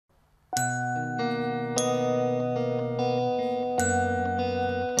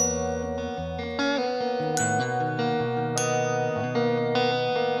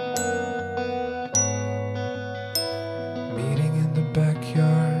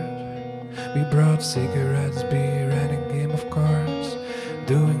We brought cigarettes, beer and a game of cards.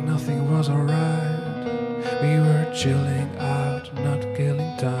 Doing nothing was alright. We were chilling out, not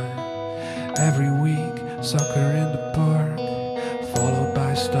killing time. Every week, soccer in the park, followed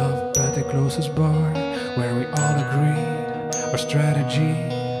by stop at the closest bar, where we all agree our strategy,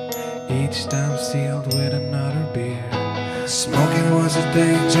 each time sealed with another beer. Smoking was a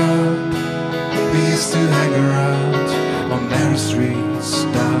day job. We used to hang around on narrow streets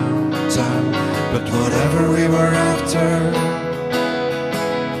downtown, but whatever we were after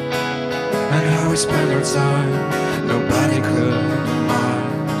and how we spent our time, nobody could mind.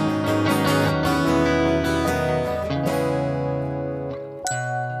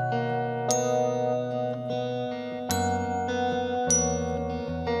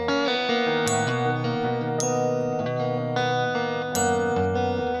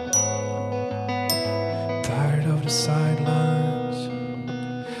 Tired of the sidelines,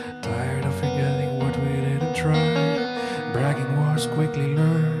 tired of forgetting what we didn't try. Bragging was quickly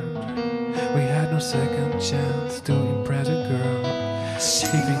learned. We had no second chance to impress a girl.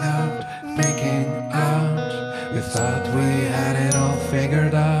 Sleeping out, making out, we thought we had it all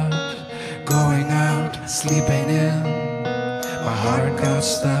figured out. Going out, sleeping in, my heart got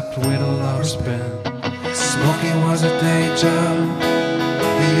stopped with a lover's pen. Smoking was a day job.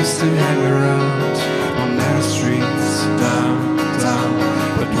 We used to hang around on narrow streets downtown,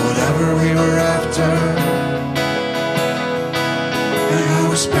 but whatever we were after and how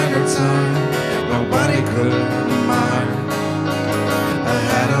we spent our time, nobody could mind. I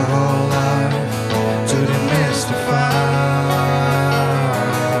had a whole life to demystify.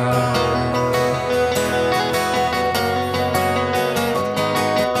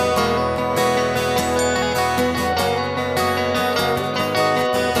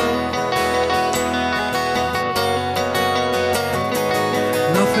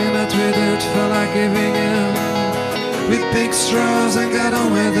 Nothing that we did felt like giving in. We picked straws and got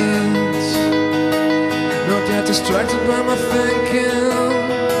on with it. Not yet distracted by my thinking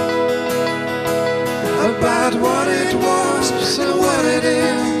about what it was and what it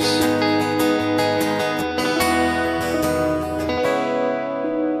is.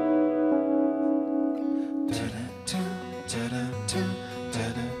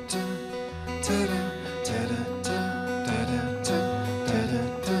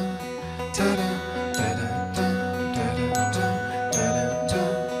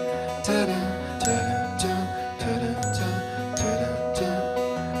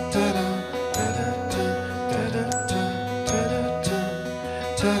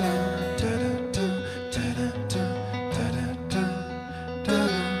 Ta-da.